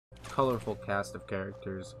colorful cast of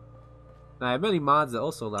characters. And I have many mods that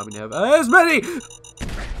also allow me to have as many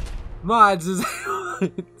mods as I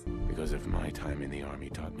want. Because if my time in the army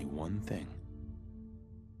taught me one thing,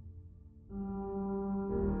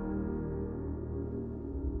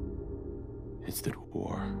 it's that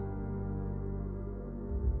war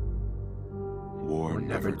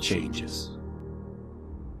never changes.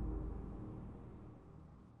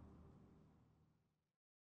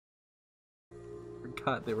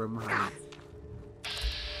 Forgot they were mines.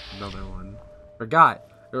 Another one. Forgot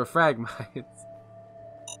there were frag mines.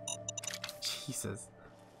 Jesus,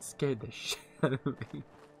 scared the shit out of me.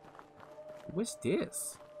 What's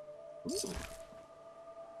this? Ooh.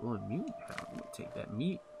 Oh, meat. I'm gonna take that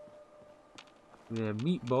meat. Yeah,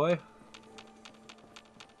 meat, boy.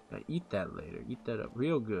 I eat that later. Eat that up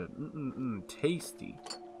real good. Tasty.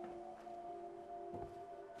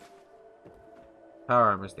 Power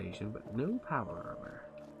armor station, but no power armor.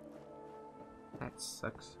 That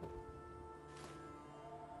sucks.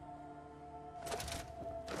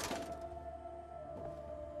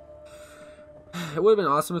 It would have been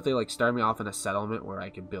awesome if they like started me off in a settlement where I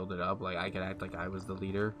could build it up, like I could act like I was the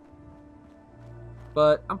leader.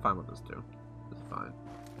 But I'm fine with this too. It's fine.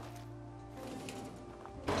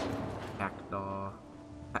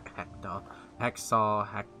 Hacksaw,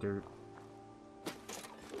 Hector.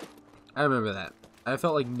 I remember that. I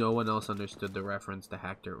felt like no one else understood the reference to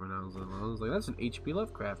Hector when I was little. I was like, that's an H.P.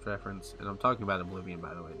 Lovecraft reference. And I'm talking about Oblivion,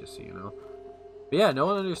 by the way, just so you know. But yeah, no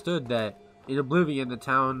one understood that in Oblivion, the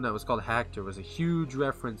town that was called Hector was a huge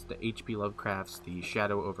reference to H.P. Lovecraft's The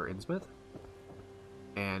Shadow over Innsmouth.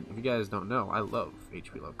 And if you guys don't know, I love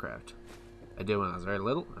H.P. Lovecraft. I did when I was very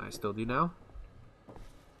little, and I still do now.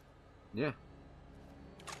 Yeah.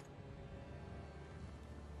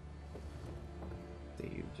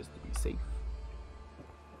 Save just to be safe.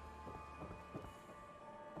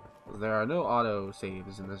 There are no auto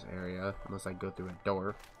saves in this area unless I go through a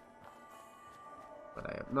door. But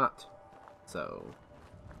I have not. So,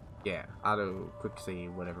 yeah, auto quick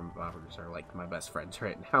save, whatever buffers are like my best friends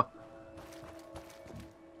right now.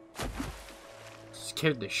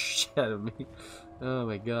 Scared the shit out of me. Oh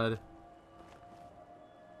my god.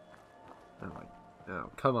 Oh,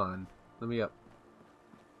 come on. Let me up.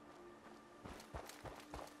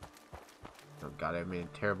 Oh god, I made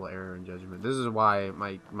a terrible error in judgment. This is why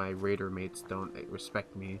my raider mates don't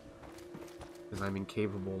respect me. Because I'm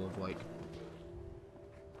incapable of, like...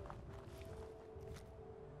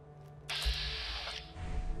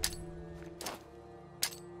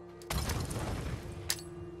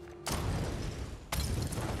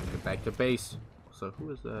 Get back to base. So,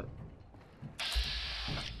 who is that?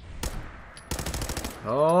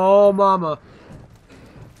 Oh, mama!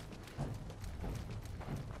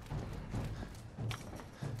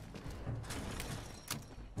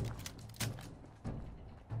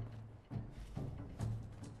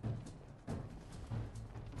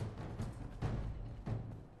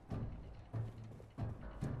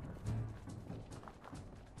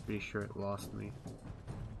 Pretty sure it lost me.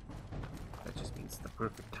 That just means the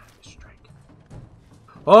perfect time to strike.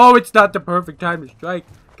 Oh, it's not the perfect time to strike!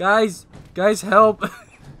 Guys! Guys, help!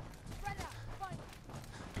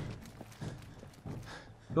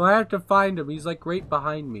 No, I have to find him. He's like right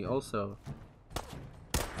behind me, also.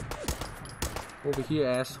 Over here,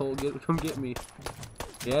 asshole. Come get me.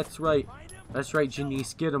 Yeah, that's right. That's right,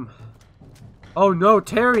 Janice. Get him. Oh, no.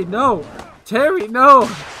 Terry, no. Terry, no.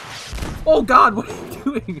 Oh, God. What are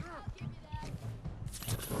you doing?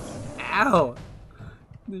 Ow.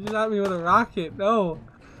 They shot me with a rocket. No.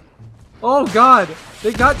 Oh, God.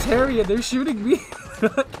 They got Terry and they're shooting me.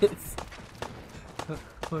 Rockets.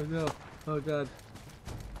 Oh, no. Oh, God.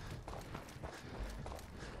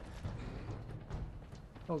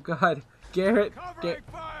 Oh, God. Garrett.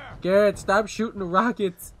 Garrett, stop shooting the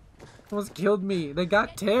rockets. Almost killed me. They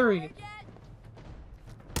got Terry.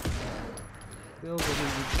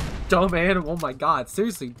 Dumb animal. Oh, my God.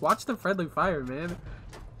 Seriously, watch the friendly fire, man.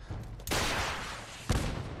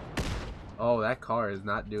 Oh, that car is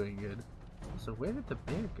not doing good. So where did the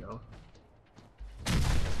bear go?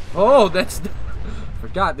 Oh, that's...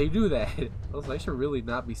 Forgot they do that. I should really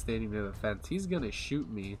not be standing near the fence. He's gonna shoot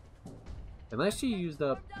me. Unless you used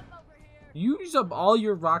up... You used up all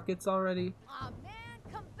your rockets already? Aw, man,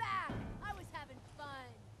 come back. I was having fun.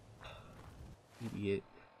 Idiot.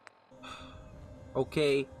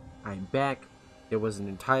 Okay, I'm back. There was an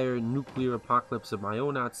entire nuclear apocalypse of my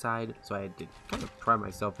own outside, so I had to kind of pry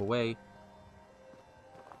myself away.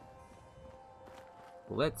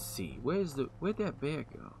 Let's see. Where'd that bear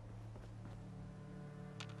go?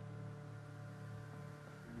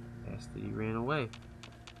 Guess that he ran away.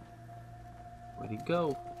 Where'd he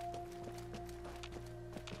go?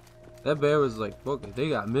 That bear was like, "Look, if they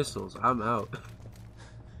got missiles, I'm out."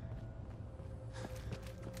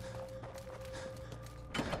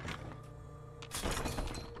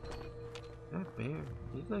 That bear,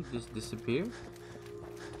 he like just disappeared.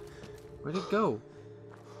 Where'd it go?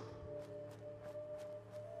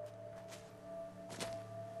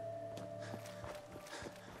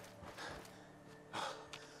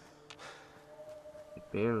 The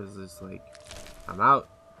bear was just like, "I'm out.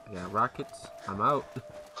 I got rockets. I'm out."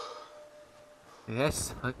 Yeah, that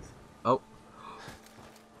sucks. Oh,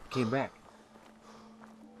 came back.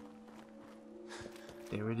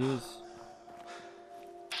 There it is.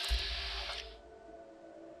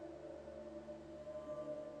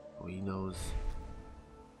 Oh, he knows.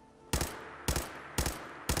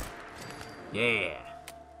 Yeah.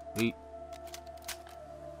 We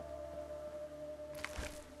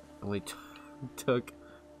only took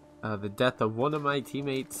the death of one of my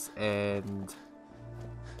teammates and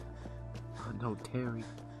oh no, Terry.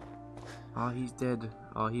 Oh, he's dead.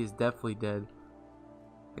 Oh, he is definitely dead.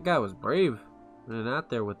 That guy was brave. Running out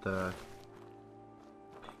there with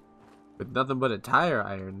nothing but a tire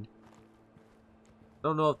iron. I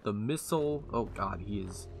don't know if the missile. Oh God, he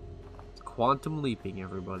is quantum leaping,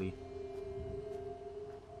 everybody.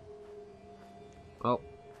 Well,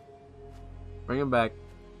 bring him back.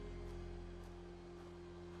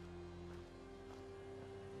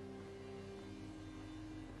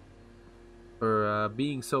 For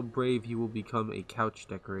being so brave, he will become a couch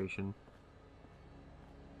decoration.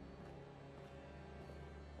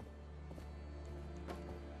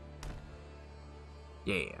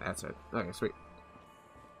 Yeah, that's it. Okay, sweet.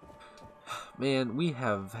 Man, we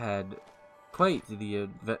have had quite the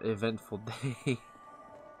eventful day.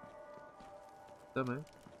 So, man.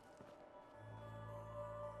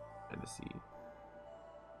 Trying to see.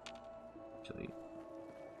 Actually.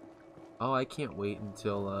 Oh, I can't wait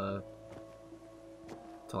until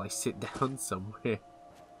I sit down somewhere.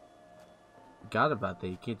 Forgot about that.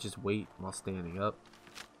 You can't just wait while standing up.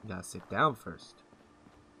 You gotta sit down first.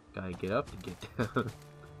 Gotta get up to get down.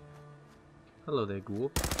 Hello there,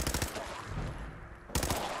 ghoul.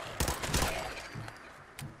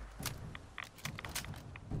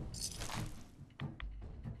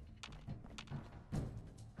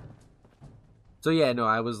 So yeah, no,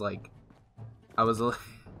 I was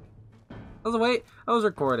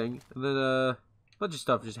recording, and then a bunch of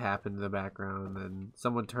stuff just happened in the background, and then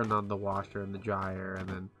someone turned on the washer and the dryer, and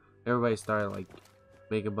then everybody started like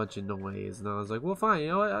making a bunch of noise, and I was like, well, fine, you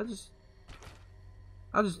know what, I'll just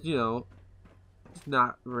you know, just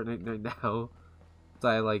not right now. So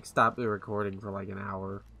I like stopped the recording for like an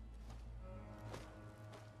hour.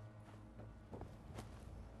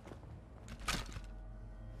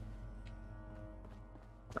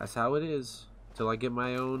 That's how it is. Till I get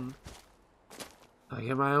my own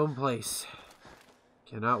place.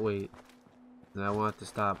 Cannot wait. And I want to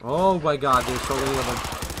stop. Oh my God, there's so many of them.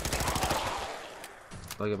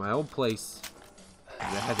 Till I get my own place. I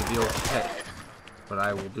had to deal with pet. But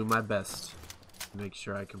I will do my best to make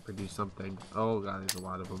sure I can produce something. Oh God, there's a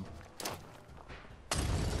lot of them.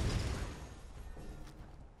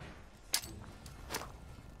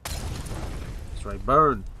 That's right,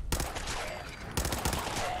 burn.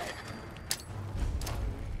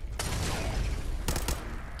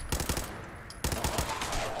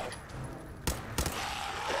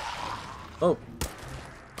 Oh.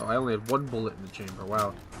 Oh, I only had one bullet in the chamber.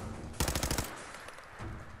 Wow.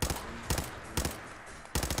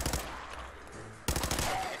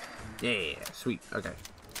 Yeah, sweet. Okay.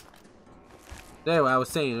 Anyway, I was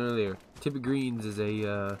saying earlier, Tibby Greens is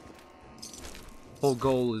a whole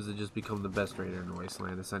goal is to just become the best raider in the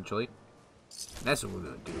wasteland, essentially. That's what we're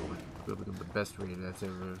gonna do. We're gonna become the best raider that's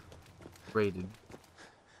ever raided.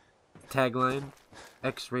 Tagline: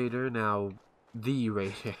 X-Raider, now the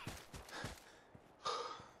Raider.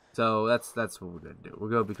 So that's what we're gonna do. We're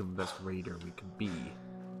gonna become the best raider we can be.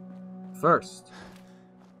 First,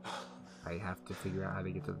 I have to figure out how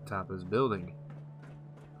to get to the top of this building.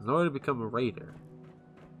 In order to become a raider,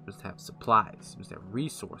 you must have supplies, you must have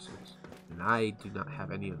resources, and I do not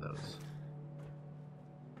have any of those.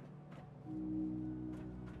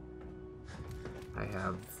 I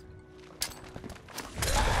have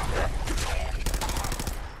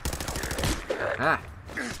ah.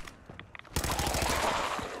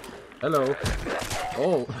 Hello.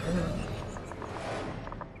 Oh.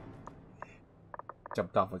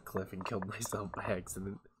 Jumped off a cliff and killed myself by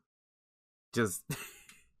accident. Just.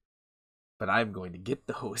 But I'm going to get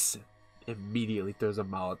those. Immediately throws a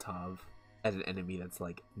Molotov at an enemy that's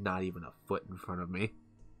like not even a foot in front of me.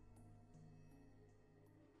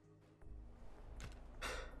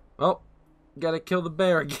 Oh. Gotta kill the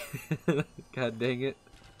bear again. God dang it.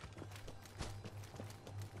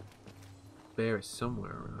 Bear is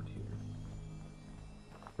somewhere around here.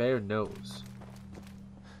 Bear knows.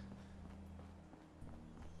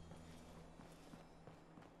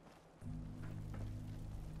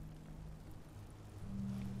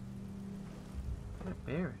 Where's that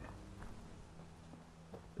bear at?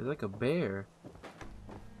 There's like a bear.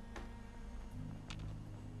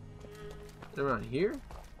 Is it around here?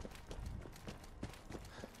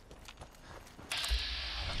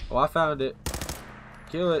 Oh, I found it.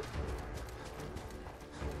 Kill it.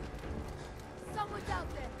 Someone's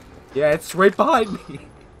out there. Yeah, it's right behind me.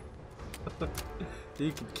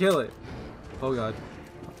 You can kill it. Oh god.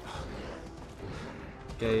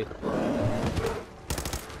 Okay.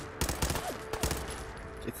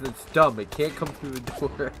 It's dumb. It can't come through the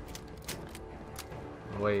door.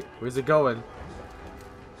 Oh, wait, where's it going?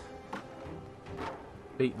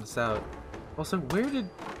 Bait and out. Also, where'd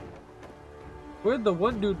the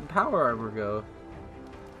one dude in power armor go?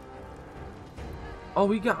 Oh,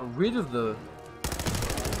 we got rid of the...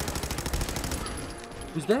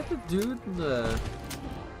 Was that the dude in the...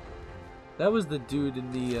 That was the dude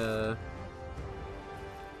in the,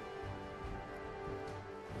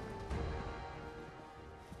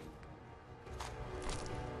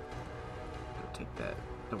 Don't take that.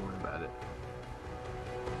 Don't worry about it.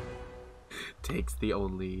 Takes the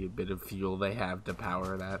only bit of fuel they have to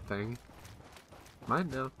power that thing.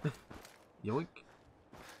 Mine now. Yoink.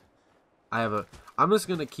 I'm just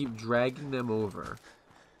gonna keep dragging them over.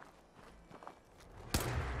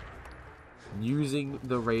 Using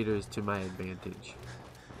the raiders to my advantage.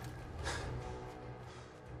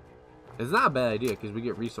 It's not a bad idea because we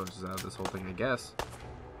get resources out of this whole thing, I guess.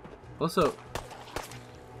 Also,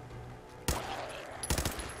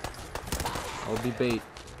 I'll be bait.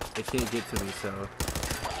 It can't get to me, so.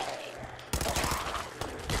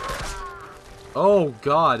 Oh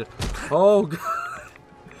god. Oh god.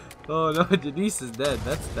 Oh no, Denise is dead.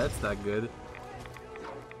 That's not good.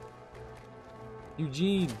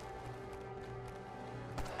 Eugene.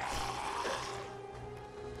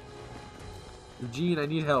 Eugene, I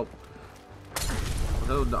need help.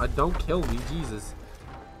 No, don't kill me, Jesus.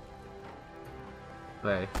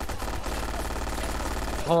 Hey.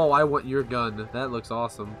 Oh, I want your gun. That looks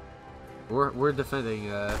awesome. We're defending.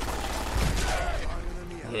 Yeah.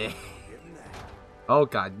 Oh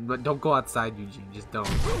god, don't go outside, Eugene. Just don't.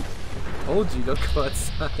 Told you, don't go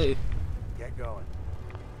outside. Get going.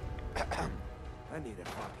 I need a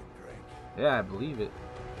fucking drink. Yeah, I believe it.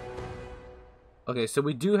 Okay, so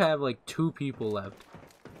we do have like 2 people left.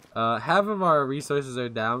 Half of our resources are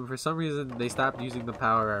down. For some reason, they stopped using the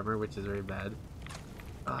power armor, which is very bad.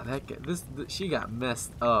 Oh, that guy, she got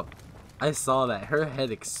messed up. I saw that. Her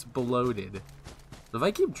head exploded. If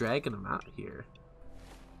I keep dragging them out here,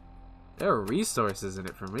 there are resources in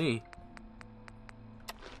it for me.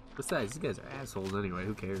 Besides, these guys are assholes anyway.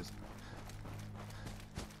 Who cares?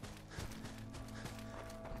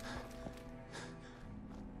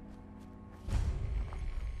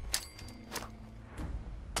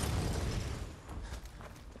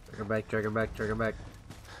 Drag him back, drag him back, drag him back.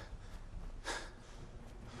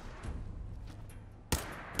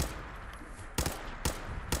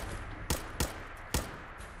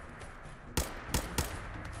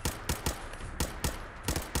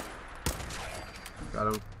 Got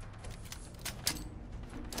him.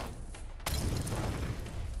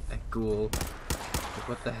 That ghoul. Like,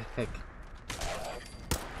 what the heck?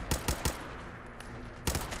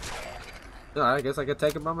 No, I guess I could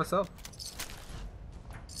take him by myself.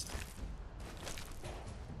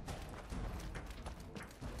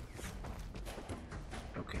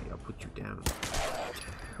 Okay, I'll put you down.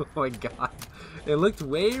 Oh my god. It looked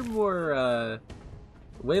way more,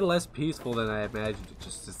 way less peaceful than I imagined. It's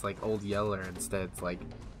just this like old Yeller instead. It's like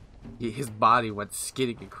his body went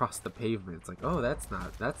skidding across the pavement. It's like, oh, that's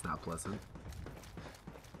not pleasant.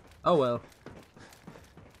 Oh well.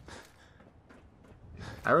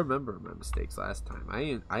 I remember my mistakes last time.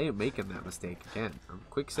 I ain't making that mistake again. I'm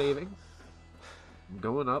quick saving. I'm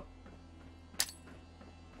going up.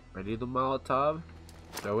 Ready the Molotov.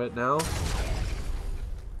 Throw it now.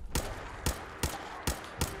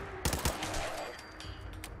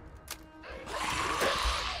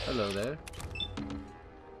 Hello there.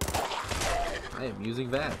 I am using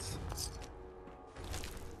VATS.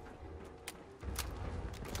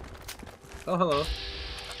 Oh, hello.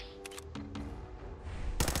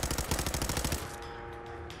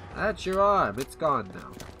 That's your arm. It's gone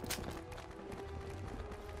now.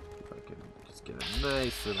 If I can just get a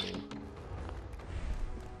nice little...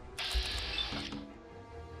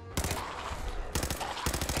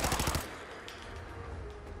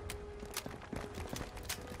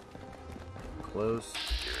 close.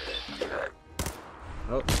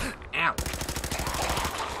 Oh, ow!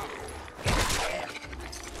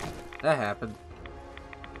 That happened.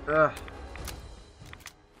 Ugh.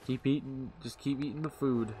 Keep eating, just keep eating the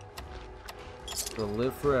food. It'll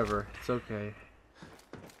live forever. It's okay.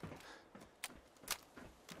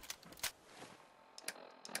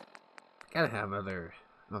 Gotta have other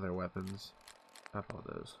weapons. Pop all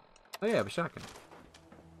those. Oh yeah, I have a shotgun.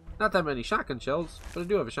 Not that many shotgun shells, but I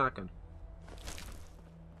do have a shotgun.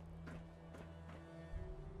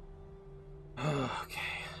 Okay.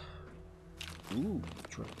 Ooh,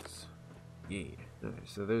 drugs. Yay. Alright,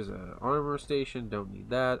 so there's an armor station. Don't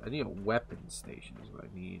need that. I need a weapons station is what I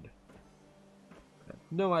need. I have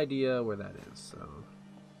no idea where that is, so...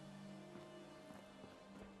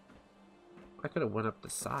 I could have went up the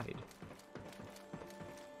side.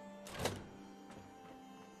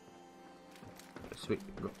 Sweet,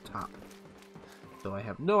 go up top. So I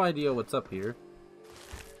have no idea what's up here.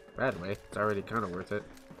 Bad way, it's already kind of worth it.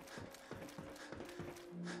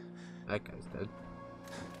 That guy's dead.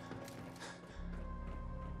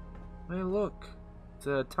 Hey, look, it's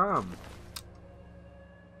Tom.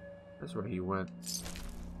 That's where he went.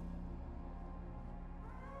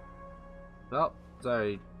 Oh,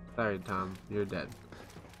 sorry, Tom, you're dead.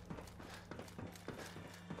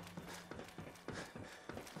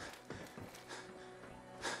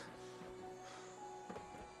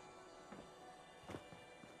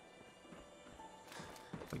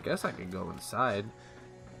 I guess I can go inside.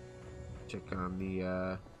 Check on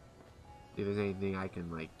the, if there's anything I can,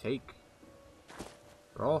 like, take.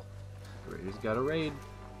 Roll. Raiders gotta raid.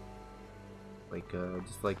 Like,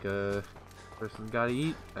 just like a person's gotta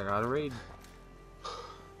eat, I gotta raid.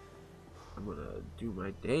 I'm gonna do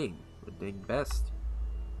my dang best.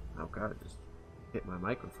 Oh god, just hit my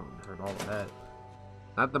microphone. I heard all of that.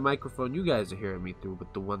 Not the microphone you guys are hearing me through,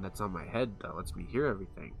 but the one that's on my head that lets me hear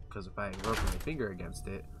everything. Because if I rub my finger against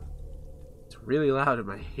it, it's really loud in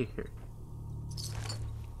my ear.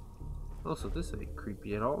 Also, this ain't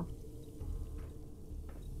creepy at all.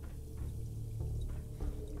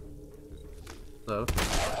 So, I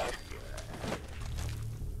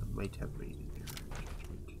might have made an error of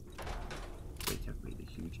judgment. Might have made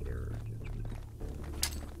a huge error of judgment.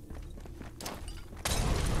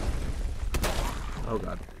 Oh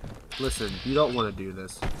god. Listen, you don't want to do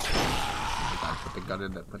this. Oh my god, put the gun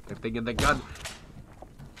in the, put the thing in the gun!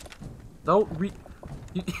 Don't Let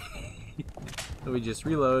me just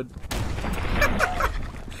reload.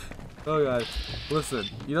 Oh god. Listen,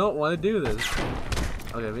 you don't want to do this.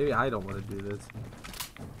 Okay, maybe I don't want to do this.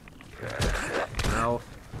 No.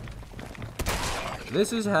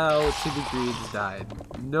 This is how Tibby Greens died.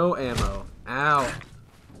 No ammo. Ow.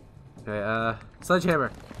 Okay,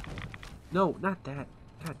 sledgehammer. No, not that.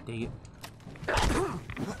 God dang it.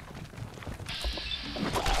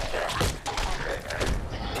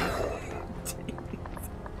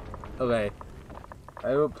 Okay. I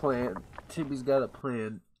have a plan. Tibby's got a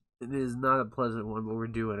plan. It is not a pleasant one, but we're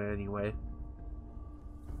doing it anyway.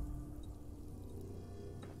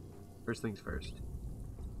 First things first.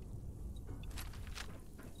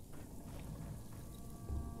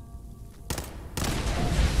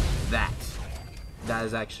 That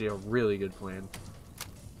is actually a really good plan.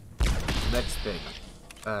 Next thing.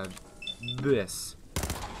 This.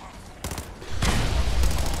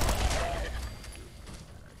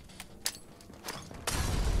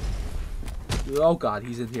 Oh god,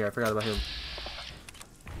 he's in here. I forgot about him.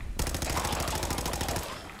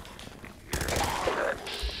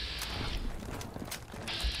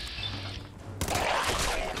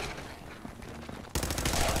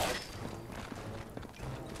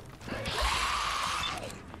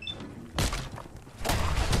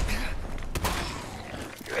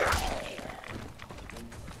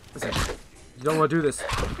 Listen, you don't want to do this.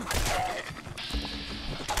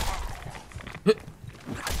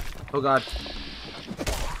 Oh god.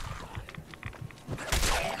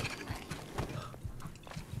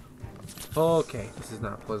 Okay, this is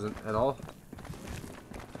not pleasant at all.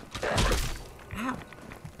 Ow.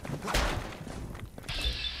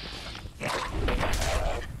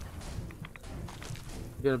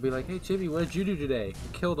 You're gonna be like, hey Tibby, what did you do today? You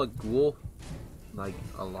killed a ghoul? Like,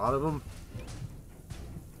 a lot of them?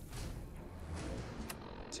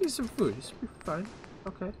 See some food, this will be fine.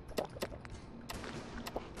 Okay.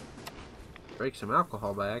 Break some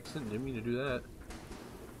alcohol by accident, didn't mean to do that.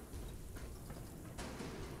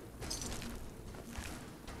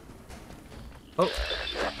 Oh!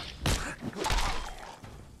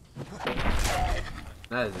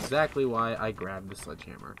 That is exactly why I grabbed the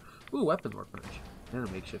sledgehammer. Ooh, weapon workbench. And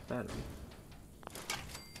a makeshift battery.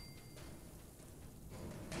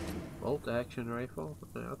 Bolt action rifle.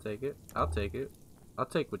 Okay, I'll take it. I'll take it. I'll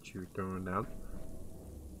take what you're throwing down.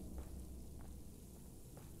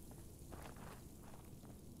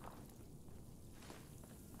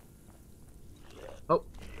 Oh.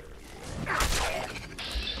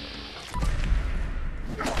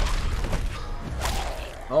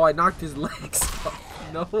 Oh, I knocked his legs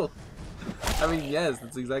off. No. I mean, yes,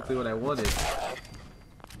 that's exactly what I wanted.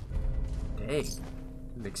 Dang.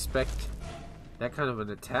 Didn't expect that kind of an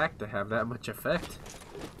attack to have that much effect.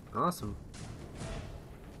 Awesome.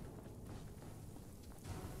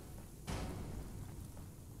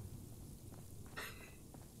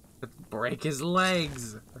 Let's break his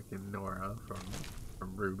legs. Fucking Nora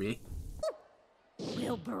from Ruby.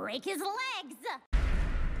 We'll break his legs!